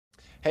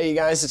Hey you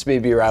guys, it's me,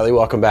 B. Riley.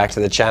 Welcome back to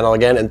the channel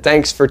again, and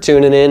thanks for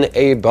tuning in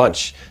a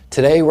bunch.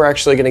 Today we're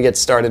actually going to get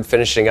started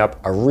finishing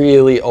up a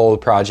really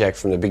old project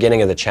from the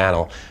beginning of the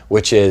channel,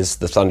 which is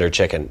the Thunder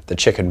Chicken, the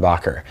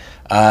Chickenbacker.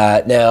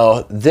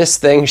 Now, this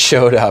thing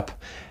showed up,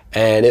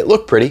 and it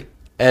looked pretty,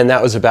 and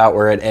that was about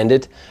where it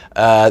ended.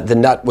 The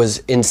nut was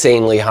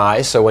insanely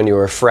high, so when you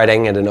were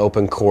fretting at an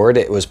open chord,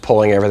 it was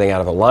pulling everything out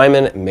of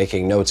alignment and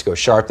making notes go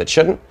sharp that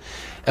shouldn't.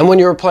 And when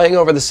you were playing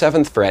over the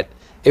 7th fret,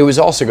 it was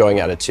also going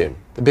out of tune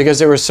because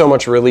there was so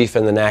much relief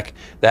in the neck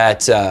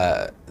that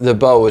the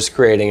bow was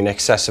creating an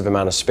excessive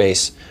amount of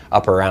space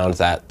up around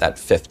that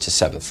 5th to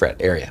 7th fret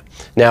area.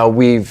 Now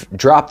we've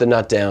dropped the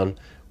nut down,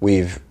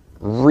 we've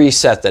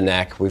reset the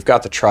neck, we've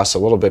got the truss a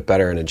little bit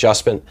better in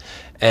adjustment,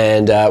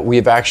 and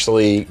we've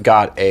actually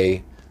got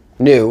a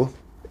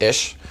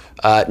new-ish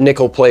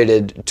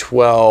nickel-plated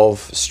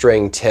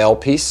 12-string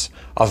tailpiece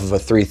off of a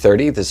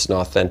 330. This is an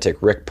authentic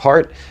Rick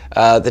part.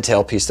 The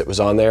tailpiece that was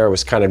on there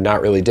was kind of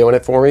not really doing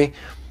it for me.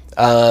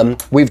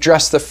 We've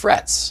dressed the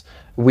frets.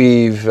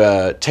 We've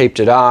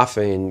taped it off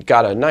and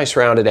got a nice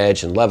rounded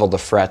edge and leveled the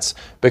frets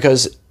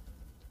because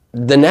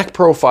the neck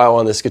profile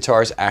on this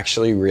guitar is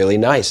actually really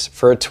nice.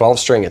 For a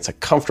 12-string, it's a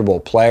comfortable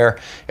player.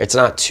 It's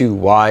not too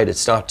wide,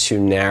 it's not too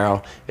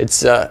narrow.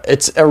 It's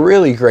a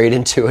really great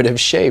intuitive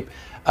shape.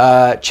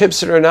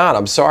 Chips it or not,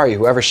 I'm sorry,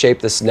 whoever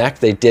shaped this neck,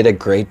 they did a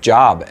great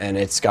job, and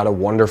it's got a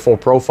wonderful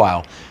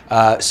profile.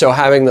 So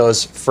having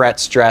those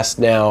frets dressed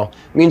now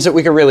means that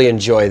we can really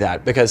enjoy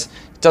that, because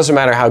it doesn't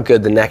matter how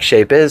good the neck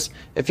shape is.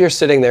 If you're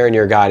sitting there and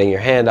you're guiding your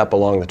hand up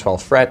along the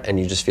 12th fret and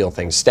you just feel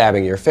things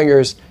stabbing your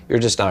fingers, you're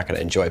just not going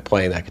to enjoy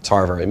playing that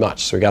guitar very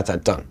much. So we got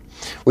that done.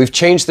 We've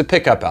changed the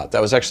pickup out.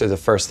 That was actually the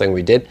first thing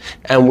we did,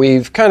 and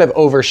we've kind of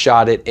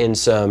overshot it in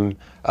some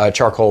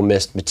charcoal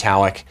mist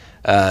metallic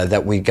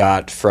that we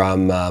got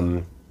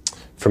from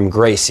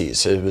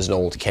Gracie's. It was an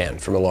old can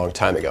from a long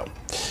time ago.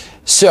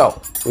 So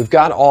we've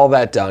got all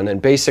that done,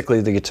 and basically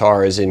the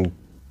guitar is in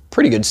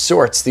pretty good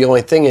sorts. The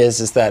only thing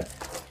is that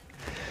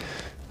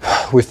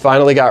we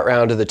finally got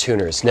round to the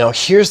tuners. Now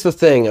here's the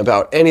thing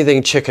about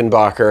anything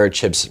Chickenbacker or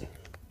Chibson.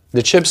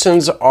 The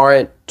Chibsons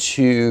aren't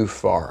too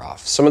far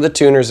off. Some of the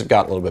tuners have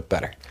gotten a little bit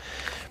better,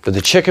 but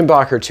the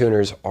Chickenbacker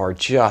tuners are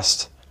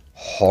just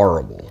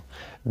horrible.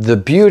 The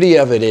beauty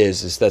of it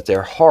is that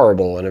they're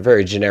horrible in a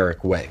very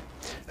generic way.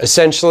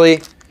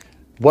 Essentially,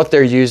 what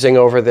they're using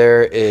over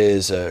there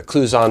is a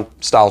Cluzon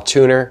style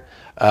tuner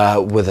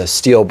with a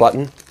steel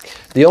button.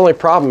 The only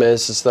problem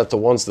is that the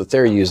ones that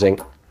they're using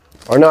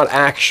are not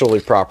actually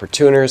proper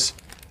tuners.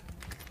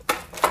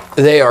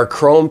 They are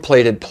chrome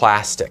plated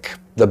plastic.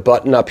 The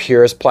button up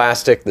here is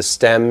plastic, the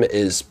stem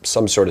is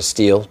some sort of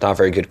steel, not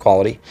very good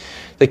quality.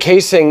 The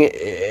casing,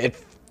 it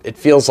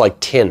feels like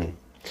tin.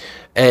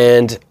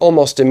 And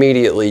almost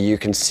immediately you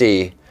can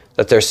see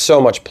that there's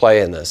so much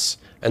play in this.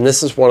 And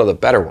this is one of the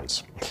better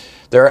ones.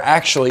 There are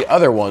actually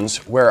other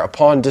ones where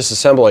upon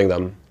disassembling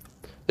them,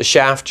 the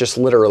shaft just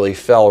literally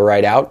fell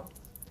right out.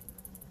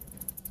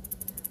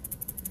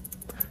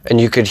 And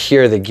you could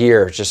hear the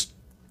gear just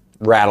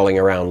rattling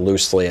around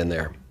loosely in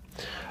there.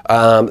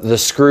 The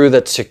screw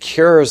that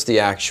secures the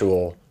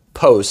actual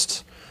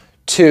post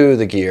to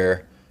the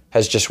gear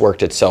has just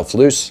worked itself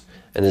loose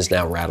and is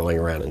now rattling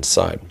around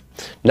inside.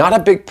 Not a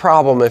big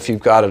problem if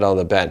you've got it on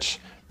the bench.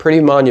 Pretty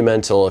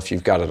monumental if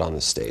you've got it on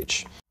the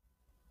stage.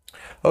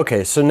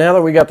 Okay, so now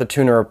that we got the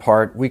tuner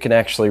apart, we can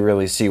actually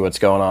really see what's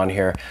going on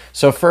here.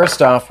 So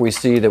first off, we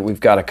see that we've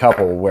got a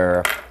couple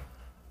where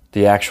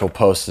the actual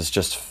post is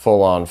just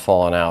full on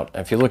falling out.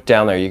 And if you look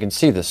down there, you can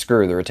see the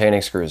screw, the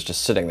retaining screw is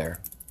just sitting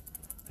there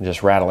and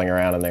just rattling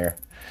around in there.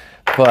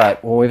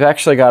 But when we've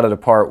actually got it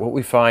apart, what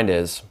we find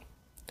is,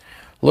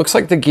 looks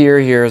like the gear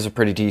here is a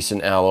pretty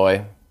decent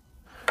alloy.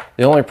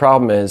 The only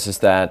problem is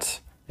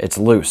that it's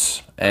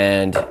loose,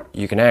 and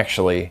you can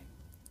actually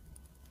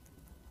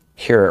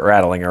hear it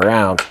rattling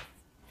around.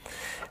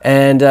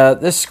 And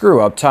this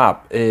screw up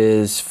top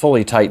is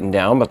fully tightened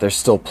down, but there's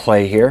still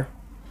play here.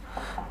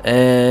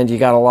 And you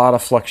got a lot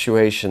of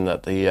fluctuation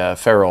that the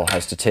ferrule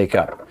has to take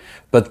up.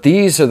 But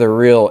these are the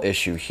real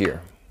issue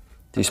here,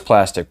 these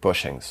plastic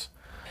bushings.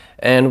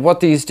 And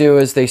what these do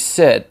is they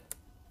sit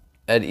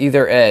at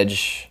either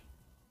edge,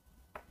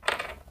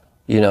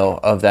 you know,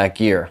 of that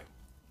gear.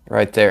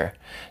 Right there.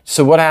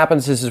 So what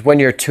happens is when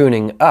you're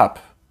tuning up,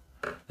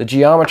 the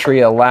geometry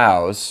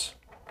allows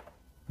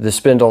the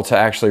spindle to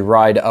actually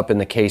ride up in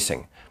the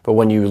casing. But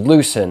when you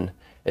loosen,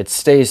 it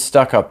stays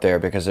stuck up there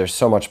because there's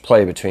so much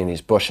play between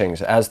these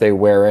bushings. As they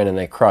wear in and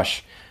they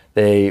crush,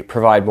 they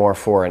provide more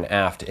fore and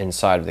aft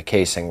inside of the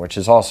casing, which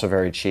is also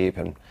very cheap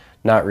and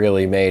not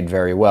really made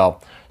very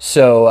well.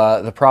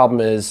 So the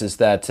problem is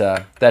that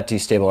that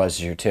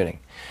destabilizes your tuning.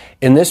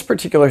 In this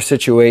particular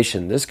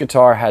situation, this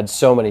guitar had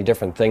so many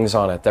different things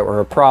on it that were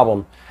a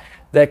problem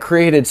that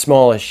created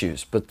small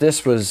issues, but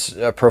this was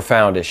a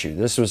profound issue.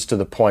 This was to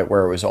the point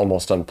where it was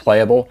almost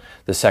unplayable.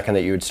 The second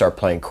that you would start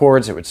playing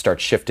chords, it would start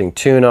shifting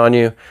tune on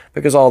you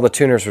because all the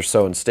tuners were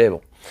so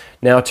unstable.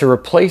 Now, to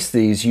replace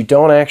these, you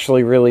don't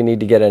actually really need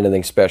to get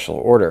anything special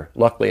order.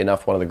 Luckily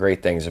enough, one of the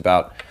great things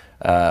about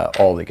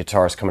all the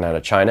guitars coming out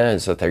of China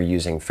is that they're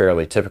using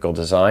fairly typical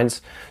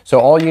designs. So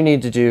all you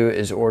need to do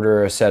is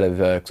order a set of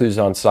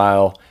Cluzon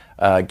style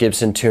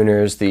Gibson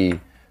tuners. The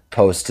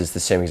post is the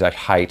same exact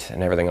height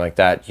and everything like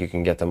that. You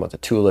can get them with a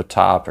tulip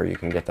top, or you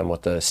can get them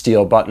with the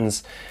steel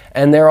buttons,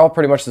 and they're all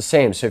pretty much the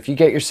same. So if you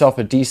get yourself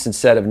a decent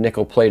set of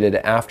nickel plated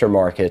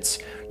aftermarkets,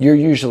 you're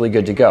usually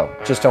good to go.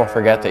 Just don't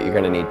forget that you're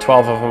going to need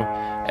 12 of them,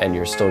 and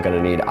you're still going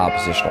to need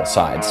oppositional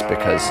sides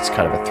because it's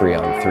kind of a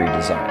 3-on-3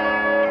 design.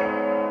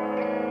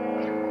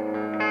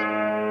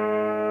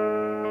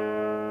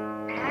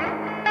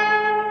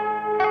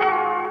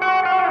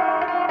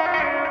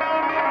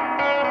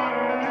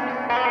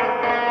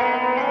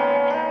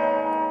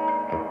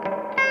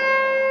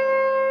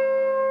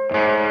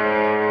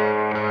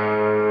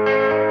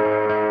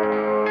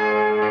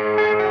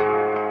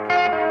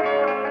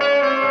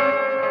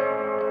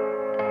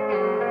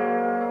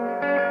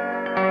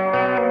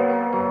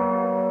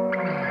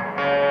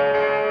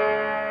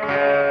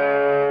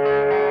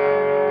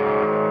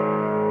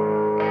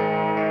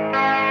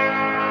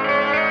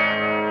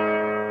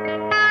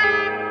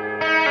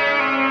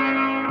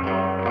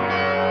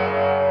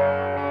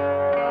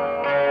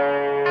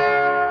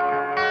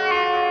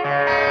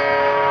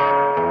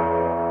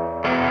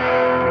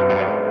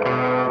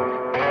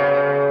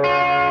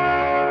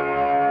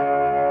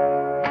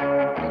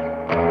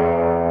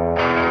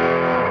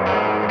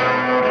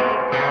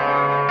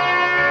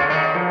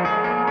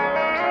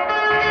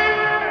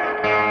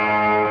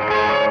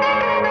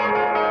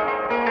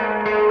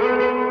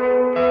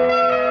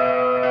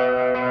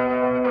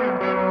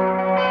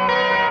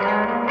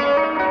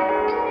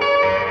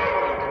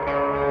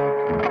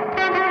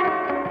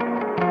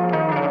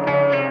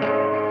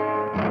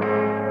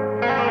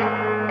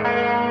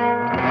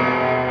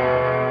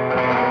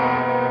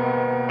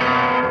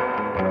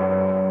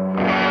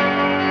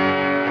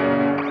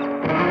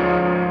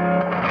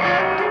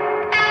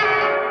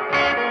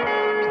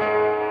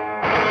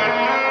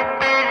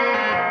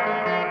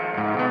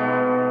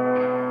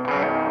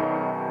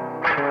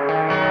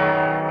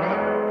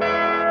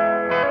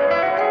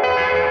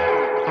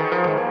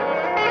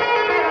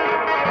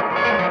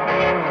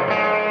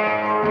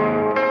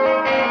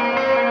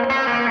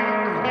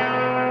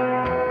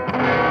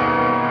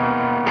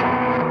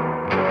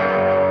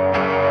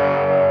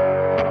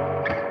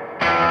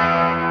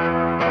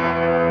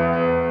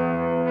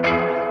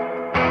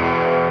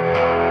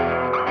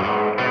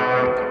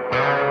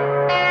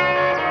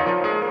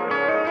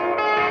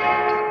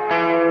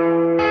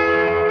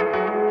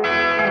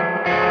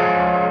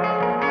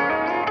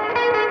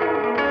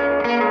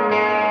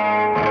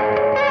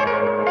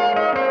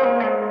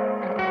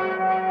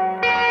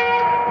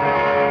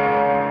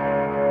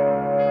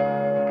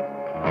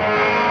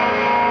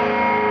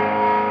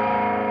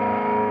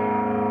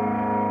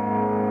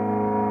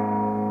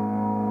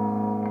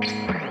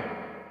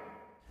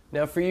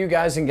 Now for you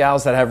guys and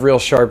gals that have real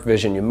sharp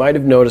vision, you might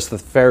have noticed the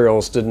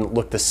ferrules didn't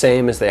look the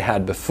same as they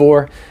had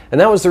before,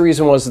 and that was the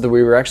reason was that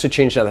we were actually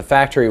changing out the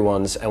factory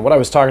ones. And what I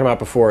was talking about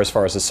before as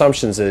far as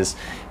assumptions is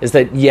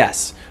that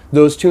yes,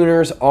 those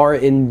tuners are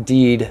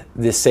indeed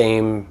the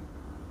same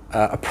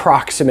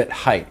approximate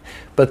height,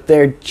 but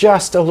they're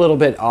just a little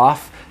bit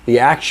off. The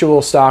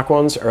actual stock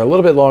ones are a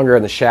little bit longer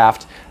in the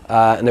shaft,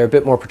 and they're a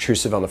bit more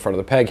protrusive on the front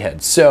of the peg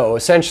head. So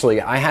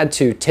essentially I had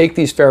to take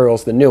these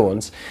ferrules, the new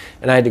ones,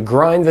 and I had to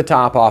grind the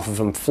top off of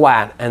them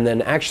flat and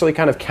then actually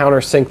kind of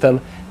countersink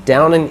them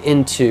down and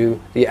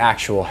into the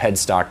actual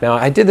headstock. Now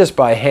I did this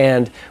by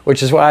hand,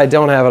 which is why I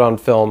don't have it on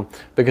film,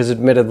 because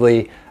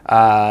admittedly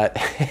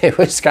it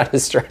was kind of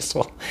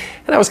stressful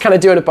and I was kind of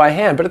doing it by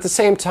hand. But at the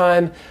same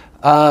time,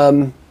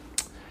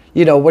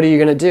 you know, what are you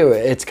going to do?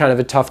 It's kind of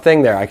a tough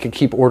thing there. I could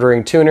keep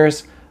ordering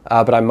tuners,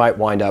 but I might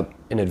wind up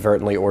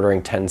inadvertently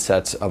ordering 10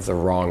 sets of the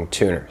wrong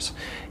tuners.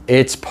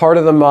 It's part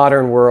of the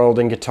modern world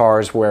in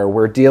guitars where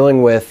we're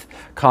dealing with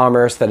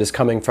commerce that is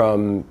coming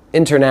from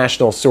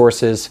international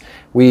sources.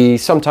 We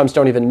sometimes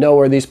don't even know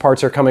where these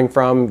parts are coming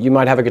from. You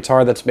might have a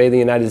guitar that's made in the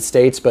United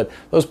States, but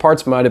those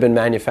parts might have been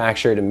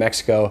manufactured in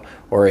Mexico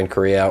or in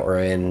Korea or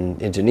in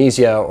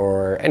Indonesia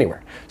or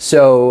anywhere.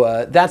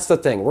 So that's the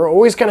thing. We're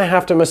always going to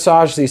have to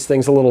massage these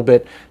things a little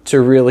bit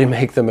to really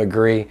make them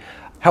agree.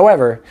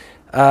 However,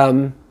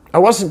 I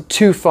wasn't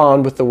too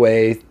fond with the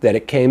way that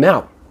it came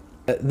out.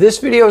 This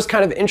video is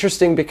kind of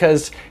interesting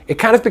because it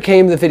kind of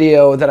became the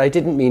video that I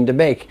didn't mean to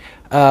make,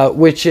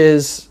 which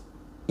is,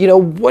 you know,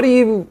 what do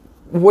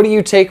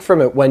you take from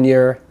it when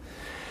you're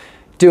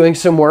doing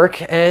some work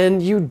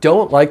and you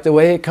don't like the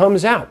way it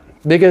comes out?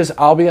 Because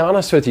I'll be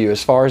honest with you,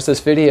 as far as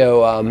this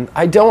video,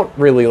 I don't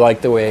really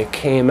like the way it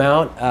came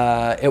out.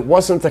 It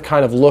wasn't the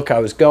kind of look I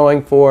was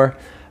going for.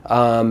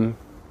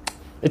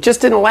 It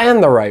just didn't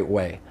land the right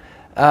way.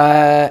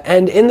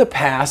 And in the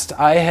past,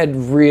 I had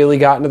really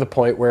gotten to the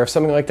point where if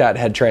something like that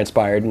had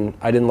transpired and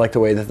I didn't like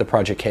the way that the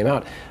project came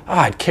out,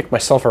 I'd kick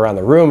myself around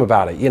the room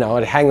about it. You know,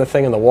 I'd hang the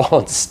thing on the wall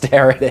and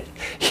stare at it,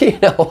 you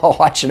know, while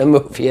watching a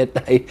movie at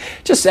night,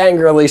 just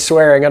angrily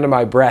swearing under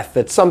my breath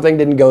that something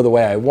didn't go the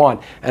way I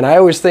want. And I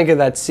always think of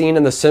that scene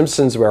in The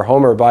Simpsons where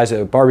Homer buys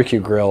a barbecue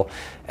grill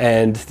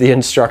and the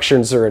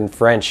instructions are in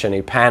French, and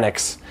he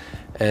panics,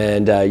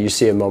 and you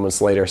see him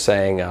moments later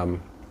saying,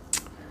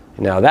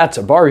 now that's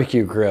a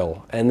barbecue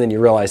grill. And then you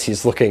realize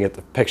he's looking at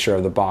the picture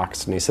of the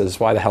box, and he says,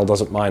 why the hell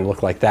doesn't mine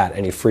look like that?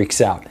 And he freaks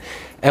out.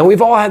 And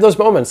we've all had those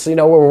moments, you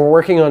know, where we're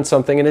working on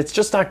something and it's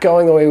just not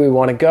going the way we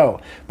want to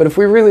go. But if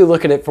we really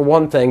look at it, for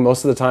one thing,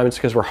 most of the time it's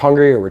because we're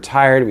hungry or we're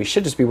tired. We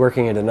should just be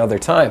working at another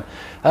time.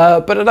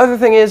 But another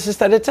thing is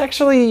that it's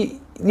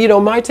actually, you know,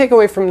 my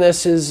takeaway from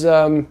this is,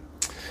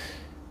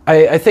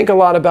 I think a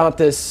lot about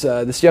this,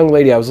 this young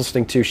lady I was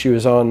listening to. She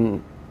was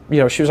on, you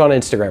know, she was on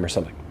Instagram or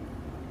something.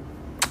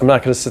 I'm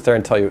not going to sit there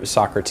and tell you it was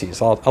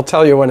Socrates. I'll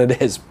tell you when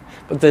it is,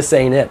 but this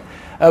ain't it.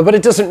 But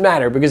it doesn't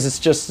matter because it's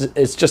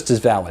just as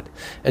valid.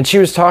 And she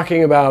was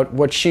talking about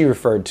what she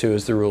referred to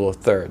as the rule of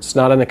thirds,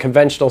 not in a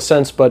conventional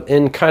sense, but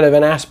in kind of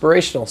an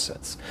aspirational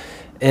sense.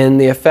 In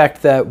the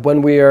effect that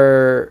when we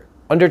are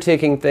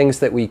undertaking things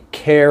that we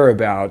care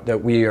about,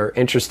 that we are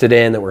interested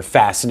in, that we're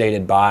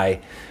fascinated by,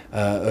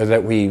 or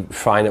that we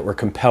find that we're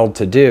compelled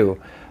to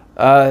do,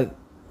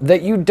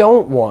 that you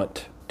don't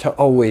want to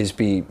always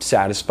be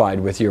satisfied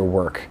with your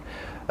work.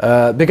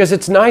 Because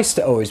it's nice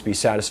to always be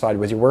satisfied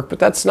with your work, but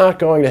that's not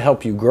going to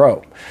help you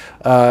grow.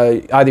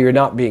 Either you're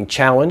not being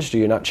challenged, or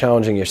you're not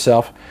challenging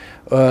yourself,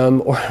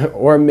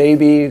 or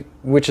maybe,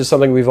 which is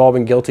something we've all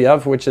been guilty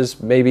of, which is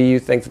maybe you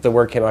think that the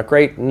work came out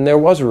great and there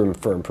was room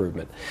for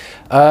improvement.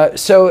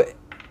 So,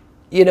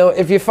 you know,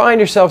 if you find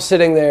yourself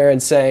sitting there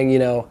and saying, you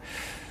know,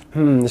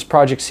 this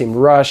project seemed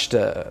rushed,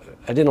 I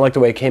didn't like the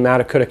way it came out,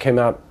 it could have come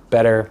out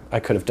better, I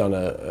could have done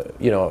a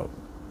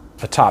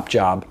top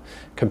job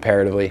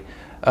comparatively.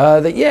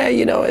 That, yeah,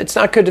 you know, it's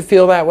not good to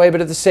feel that way,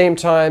 but at the same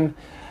time,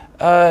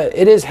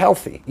 it is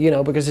healthy, you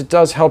know, because it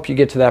does help you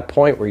get to that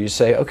point where you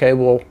say, okay,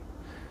 well,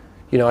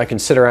 you know, I can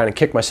sit around and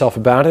kick myself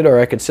about it, or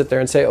I could sit there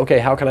and say, okay,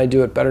 how can I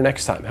do it better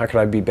next time? How can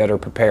I be better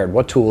prepared?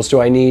 What tools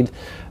do I need?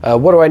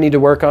 What do I need to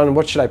work on?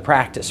 What should I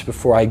practice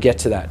before I get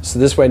to that? So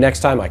this way, next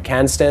time I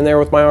can stand there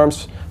with my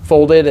arms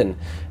folded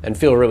and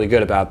feel really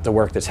good about the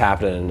work that's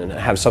happening and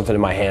have something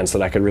in my hands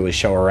that I could really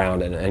show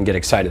around and get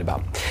excited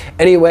about.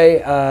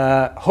 Anyway,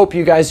 hope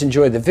you guys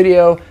enjoyed the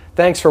video.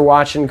 Thanks for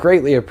watching,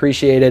 greatly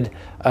appreciated.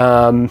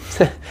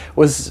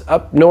 Was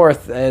up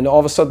north and all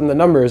of a sudden the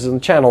numbers in the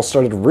channel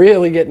started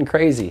really getting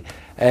crazy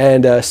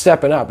and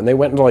stepping up, and they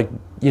went into, like,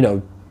 you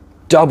know,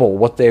 double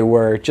what they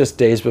were just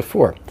days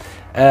before.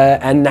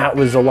 And that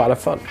was a lot of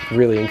fun,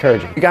 really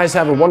encouraging. You guys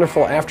have a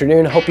wonderful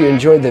afternoon. Hope you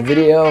enjoyed the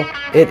video.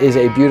 It is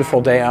a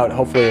beautiful day out.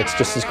 Hopefully it's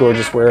just as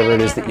gorgeous wherever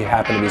it is that you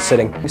happen to be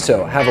sitting.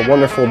 So have a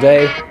wonderful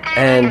day,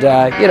 and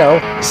you know,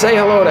 say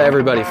hello to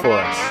everybody for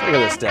us. Look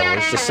at this devil,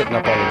 he's just sitting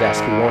up on the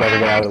desk. He won't ever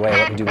get out of the way and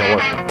let me do my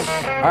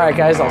work. All right,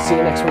 guys, I'll see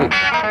you next week.